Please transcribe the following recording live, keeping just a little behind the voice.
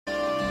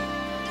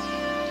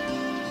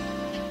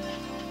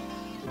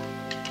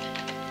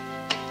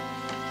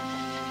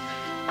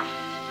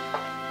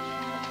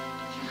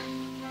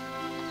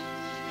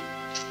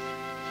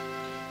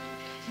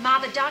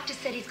the doctor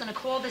said he's going to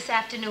call this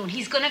afternoon.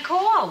 He's going to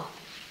call.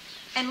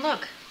 And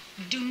look,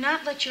 do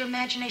not let your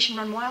imagination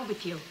run wild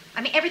with you.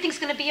 I mean, everything's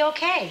going to be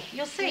okay.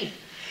 You'll see.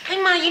 Hey,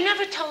 Ma, you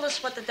never told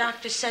us what the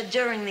doctor said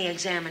during the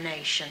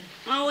examination.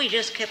 Oh, he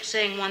just kept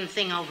saying one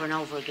thing over and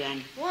over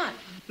again. What?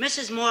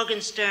 Mrs.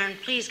 Morgenstern,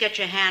 please get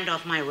your hand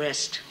off my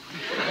wrist.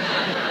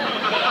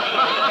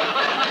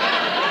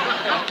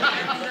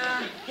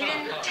 And, he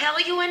didn't tell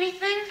you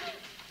anything?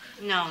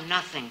 No,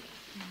 nothing.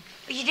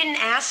 You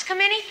didn't ask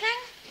him anything?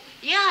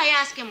 Yeah, I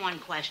asked him one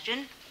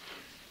question.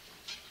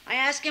 I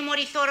asked him what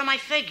he thought of my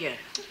figure.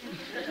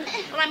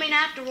 Well, I mean,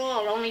 after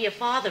all, only your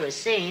father is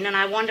seen, and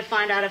I wanted to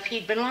find out if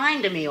he'd been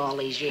lying to me all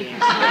these years. You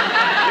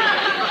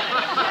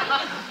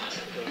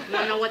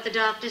want to know what the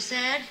doctor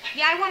said?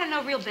 Yeah, I want to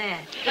know real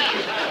bad. He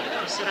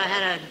said I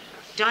had a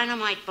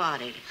dynamite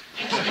body.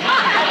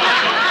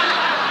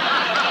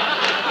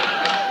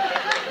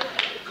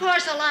 Of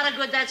course, a lot of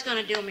good that's going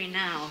to do me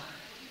now.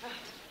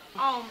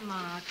 Oh,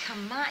 Ma,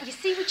 come on. You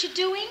see what you're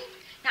doing?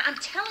 Now, I'm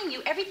telling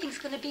you, everything's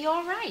going to be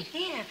all right.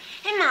 Yeah.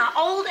 Hey, Ma,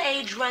 old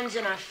age runs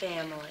in our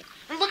family.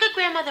 And look at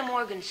Grandmother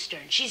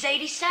Morgenstern. She's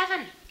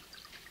 87.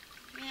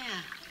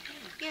 Yeah,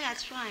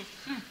 that's right.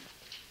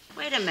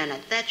 Wait a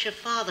minute. That's your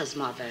father's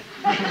mother.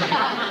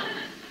 I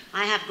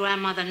have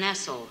Grandmother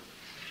Nessel.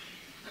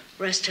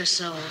 Rest her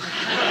soul.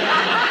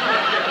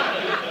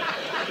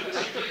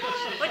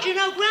 But you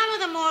know,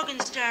 Grandmother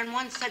Morgenstern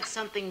once said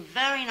something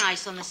very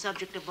nice on the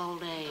subject of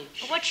old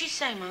age. What'd she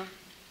say, Ma?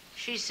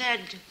 She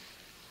said,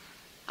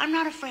 I'm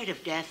not afraid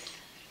of death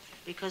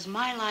because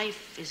my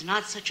life is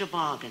not such a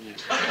bargain.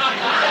 Come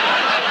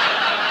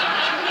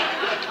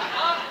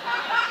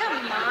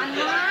on,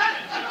 Ma.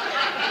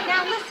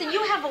 Now, listen,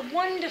 you have a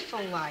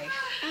wonderful life.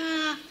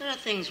 There are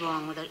things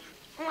wrong with it.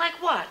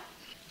 Like what?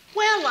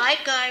 Well,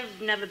 like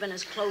I've never been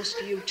as close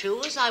to you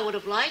two as I would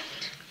have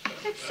liked.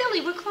 That's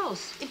silly. We're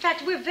close. In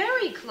fact, we're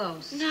very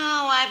close.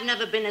 No, I've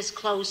never been as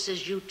close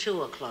as you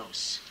two are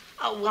close.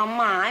 Oh, well,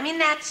 Ma, I mean,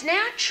 that's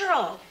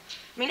natural.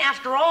 I mean,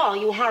 after all,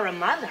 you are a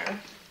mother.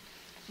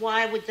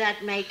 Why would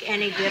that make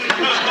any difference?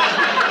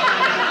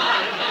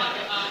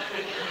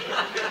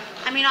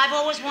 I mean, I've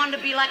always wanted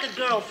to be like a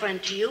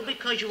girlfriend to you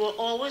because you were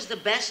always the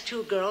best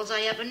two girls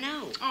I ever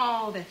knew.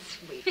 Oh, that's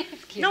sweet.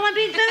 That's cute. No, I'm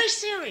being very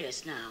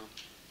serious now.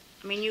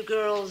 I mean, you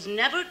girls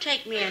never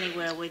take me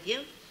anywhere with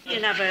you. You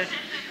never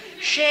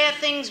share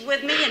things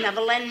with me. You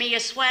never lend me your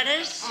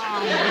sweaters.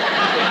 Oh.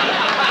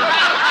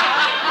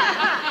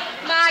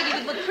 Ma, you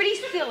would look pretty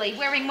silly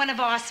wearing one of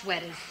our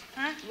sweaters.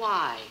 Huh?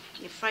 Why?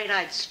 You afraid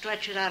I'd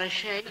stretch it out of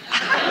shape?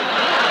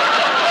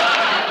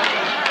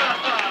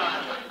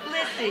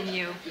 Listen,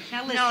 you.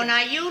 Now listen. No,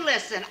 now you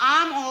listen.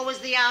 I'm always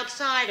the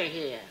outsider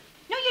here.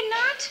 No, you're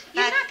not.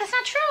 You're not. That's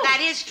not true.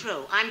 That is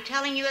true. I'm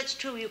telling you it's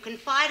true. You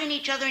confide in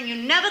each other and you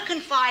never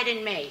confide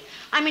in me.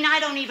 I mean, I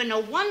don't even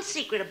know one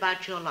secret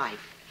about your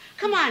life.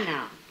 Come on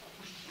now.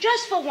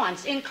 Just for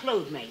once,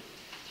 include me.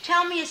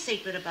 Tell me a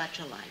secret about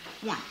your life.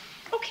 One.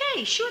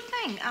 Okay, sure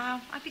thing.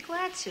 I'd be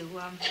glad to.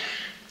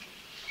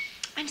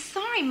 I'm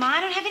sorry, Ma.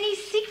 I don't have any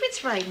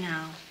secrets right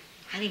now.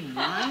 Not even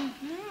one?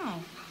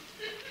 No.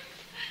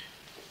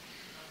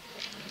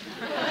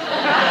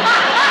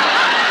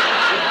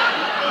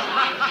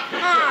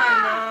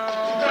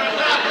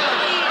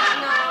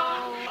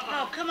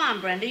 Come on,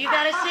 Brenda. You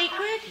got a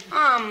secret?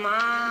 Oh,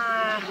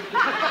 Ma.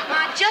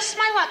 Ma, just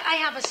my luck. I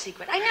have a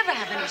secret. I never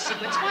have any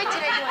secrets. Why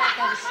today do I have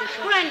to have a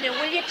secret? Brenda,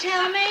 will you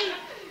tell me?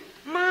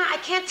 Ma, I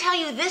can't tell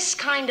you this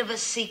kind of a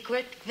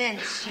secret.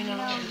 Vince, you know.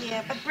 Oh,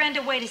 yeah. But,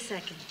 Brenda, wait a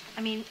second.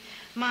 I mean,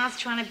 Ma's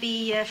trying to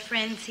be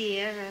friends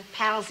here,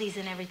 palsies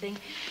and everything.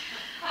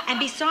 And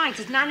besides,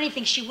 it's not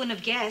anything she wouldn't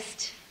have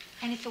guessed.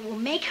 And if it will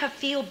make her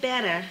feel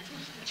better...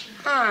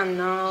 Oh,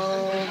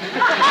 no.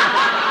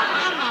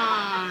 Come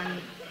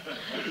on.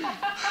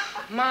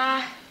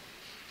 Ma,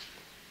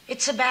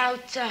 it's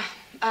about,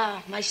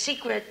 my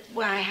secret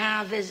what I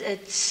have is,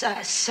 it's,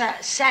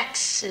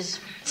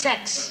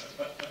 sex.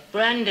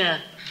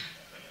 Brenda,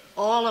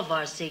 all of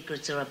our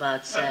secrets are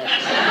about sex.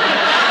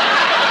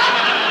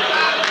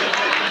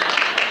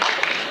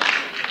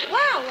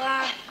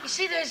 Well, you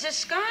see, there's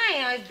this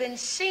guy I've been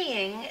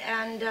seeing,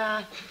 and,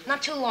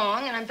 not too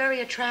long, and I'm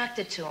very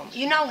attracted to him.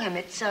 You know him,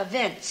 it's,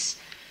 Vince.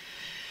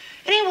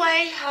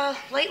 Anyway,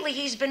 lately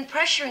he's been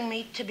pressuring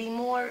me to be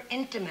more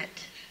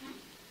intimate.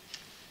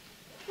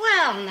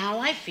 Well, now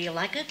I feel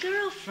like a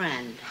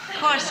girlfriend. Of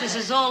course, this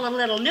is all a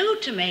little new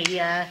to me.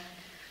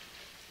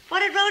 What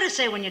did Rhoda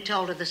say when you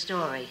told her the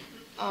story?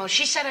 Oh,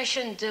 she said I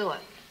shouldn't do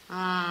it.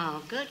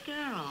 Oh, good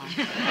girl.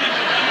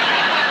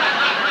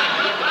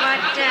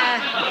 But,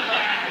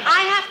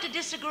 I have to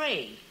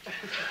disagree.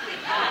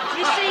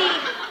 You see,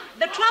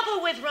 the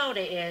trouble with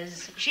Rhoda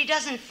is she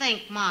doesn't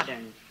think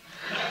modern.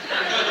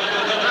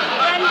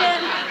 And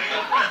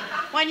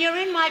when you're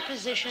in my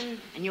position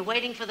and you're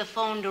waiting for the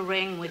phone to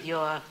ring with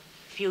your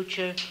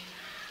future,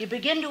 you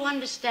begin to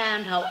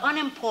understand how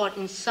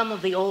unimportant some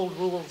of the old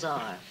rules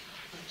are.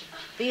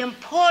 The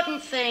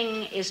important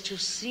thing is to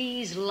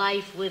seize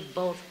life with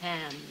both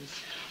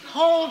hands.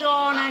 Hold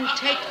on and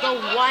take the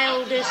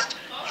wildest,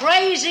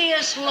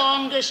 craziest,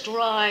 longest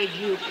ride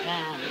you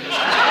can.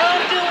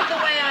 Don't do it the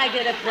way I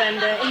did it,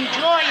 Brenda.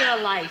 Enjoy your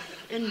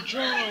life.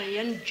 Enjoy,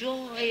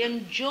 enjoy,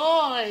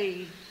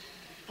 enjoy.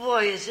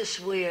 Boy, is this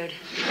weird.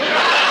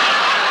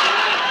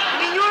 I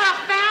mean, you're a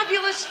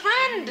fabulous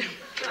friend.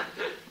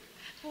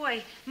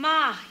 Boy,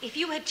 Ma, if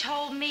you had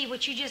told me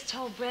what you just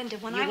told Brenda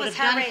when I was You would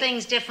have her done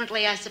things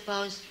differently, I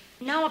suppose.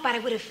 No, but I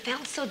would have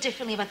felt so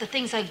differently about the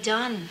things I've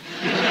done.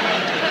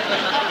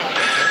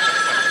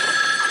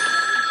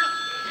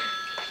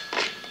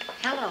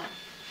 Hello.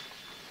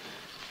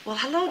 Well,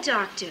 hello,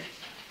 Doctor.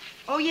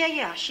 Oh,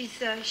 yeah.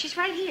 She's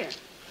right here.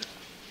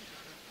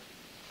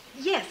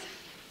 Yes.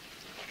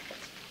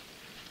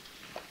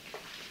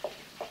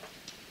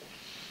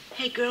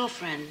 Hey,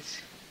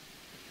 girlfriends.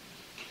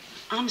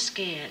 I'm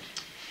scared.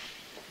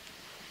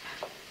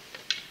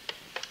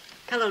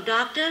 Hello,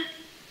 doctor?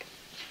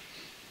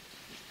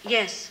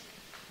 Yes.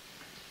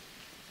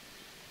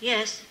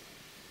 Yes.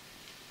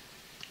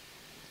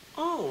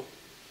 Oh.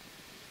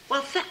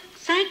 Well,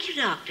 thank you,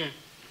 doctor.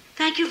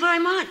 Thank you very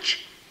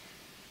much.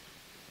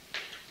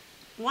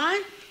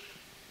 What?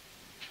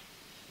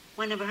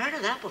 Well, I never heard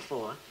of that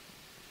before.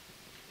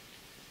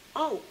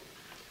 Oh,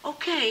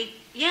 okay.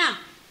 Yeah.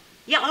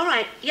 Yeah, all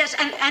right. Yes,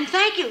 and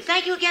thank you.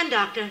 Thank you again,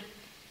 doctor.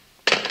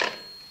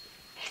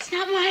 It's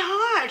not my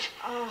heart.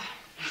 Oh.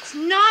 It's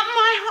not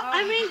my heart.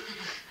 I mean,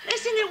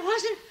 listen, it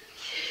wasn't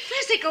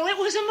physical. It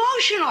was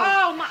emotional.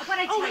 Oh, Ma,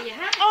 what'd I tell you,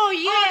 huh? Oh,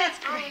 yeah. Oh, that's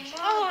great.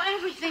 Oh,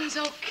 everything's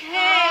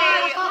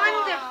okay.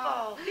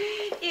 Oh, wonderful.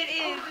 It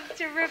is. It's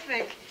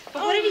terrific.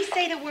 But what did he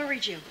say that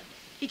worried you?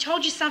 He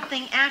told you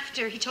something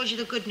after he told you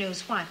the good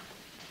news. What?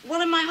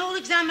 Well, in my whole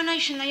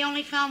examination, they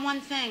only found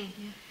one thing.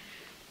 Yeah.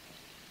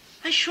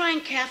 I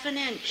shrank half an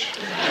inch.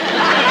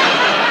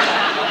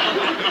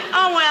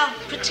 Oh, well,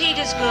 petite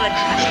is good.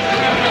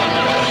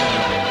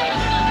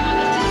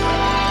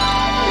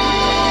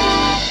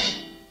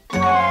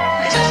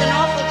 This was an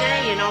awful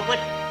day, you know, but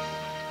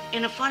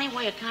in a funny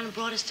way, it kind of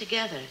brought us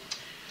together.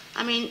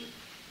 I mean,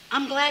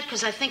 I'm glad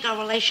because I think our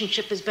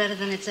relationship is better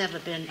than it's ever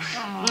been.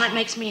 Oh. That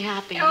makes me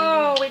happy.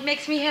 Oh, it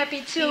makes me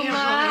happy too, Yeah.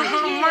 Ma.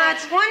 Oh, Ma,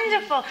 it's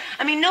wonderful.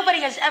 I mean,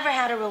 nobody has ever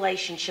had a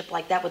relationship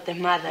like that with their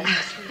mother.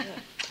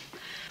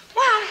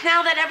 Well,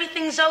 now that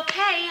everything's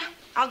okay,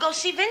 I'll go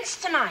see Vince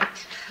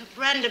tonight.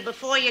 Brenda,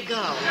 before you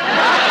go.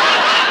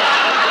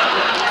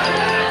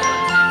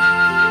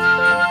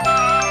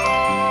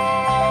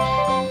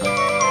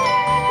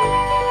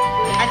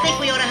 I think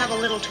we ought to have a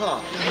little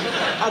talk.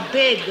 A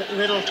big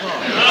little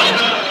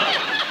talk.